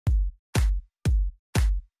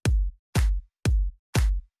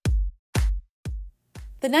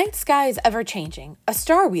The night sky is ever-changing. A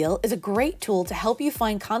star wheel is a great tool to help you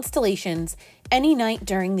find constellations any night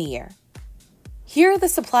during the year. Here are the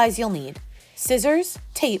supplies you'll need: scissors,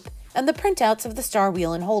 tape, and the printouts of the star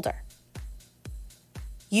wheel and holder.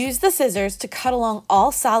 Use the scissors to cut along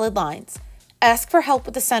all solid lines. Ask for help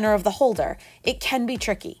with the center of the holder. It can be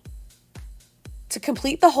tricky. To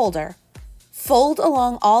complete the holder, fold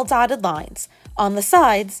along all dotted lines, on the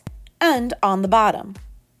sides, and on the bottom.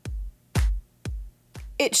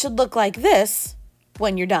 It should look like this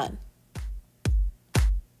when you're done.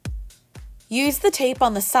 Use the tape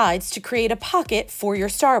on the sides to create a pocket for your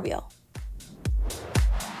star wheel.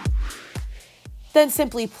 Then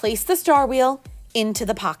simply place the star wheel into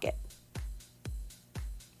the pocket.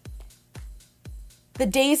 The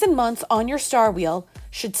days and months on your star wheel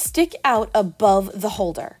should stick out above the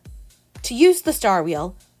holder. To use the star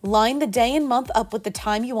wheel, line the day and month up with the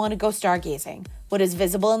time you want to go stargazing. What is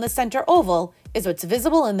visible in the center oval is what's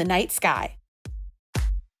visible in the night sky.